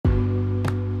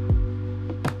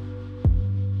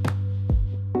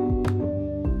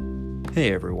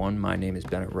Hey everyone, my name is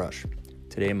Bennett Rush.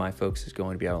 Today my focus is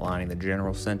going to be outlining the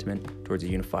general sentiment towards a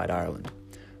unified Ireland.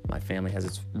 My family has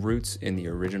its roots in the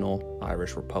original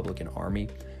Irish Republican Army,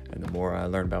 and the more I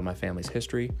learn about my family's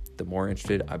history, the more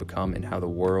interested I become in how the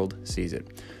world sees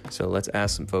it. So let's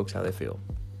ask some folks how they feel.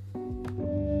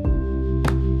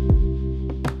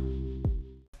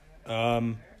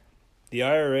 The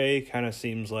IRA kind of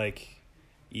seems like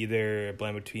either a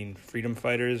blend between freedom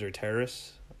fighters or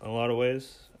terrorists in a lot of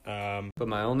ways. But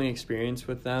my only experience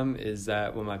with them is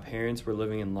that when my parents were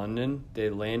living in London, they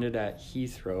landed at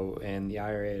Heathrow and the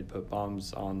IRA had put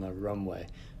bombs on the runway.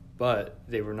 But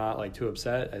they were not too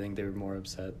upset. I think they were more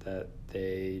upset that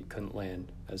they couldn't land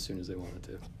as soon as they wanted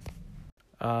to.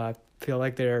 I feel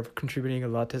like they're contributing a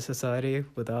lot to society.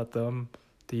 Without them,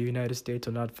 the United States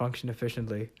will not function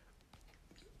efficiently.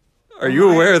 Are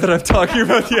you aware that I'm talking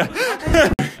about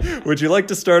Would you like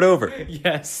to start over?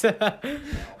 Yes.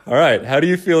 All right. How do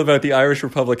you feel about the Irish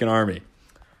Republican Army?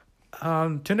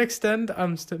 To an extent,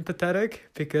 I'm sympathetic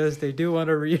because they do want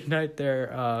to reunite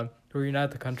the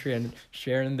country and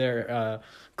share in their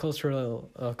cultural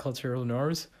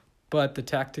norms. But the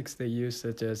tactics they use,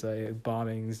 such as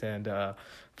bombings and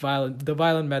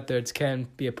violent methods, can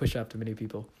be a push-up to many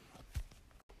people.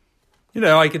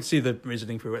 I could see the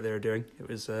reasoning for what they were doing. It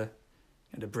was kind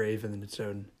of brave in its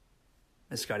own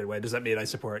misguided way. Does that mean I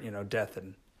support, death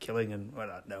and killing and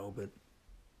whatnot? No, but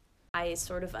I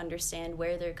sort of understand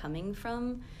where they're coming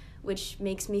from, which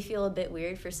makes me feel a bit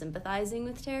weird for sympathizing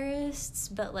with terrorists,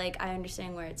 but I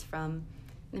understand where it's from.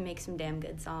 They make some damn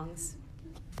good songs.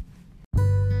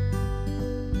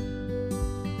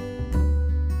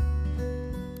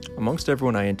 Amongst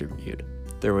everyone I interviewed,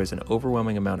 there was an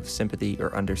overwhelming amount of sympathy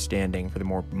or understanding for the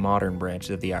more modern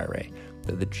branches of the IRA,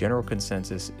 though the general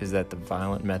consensus is that the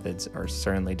violent methods are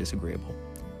certainly disagreeable.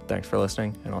 Thanks for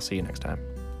listening, and I'll see you next time.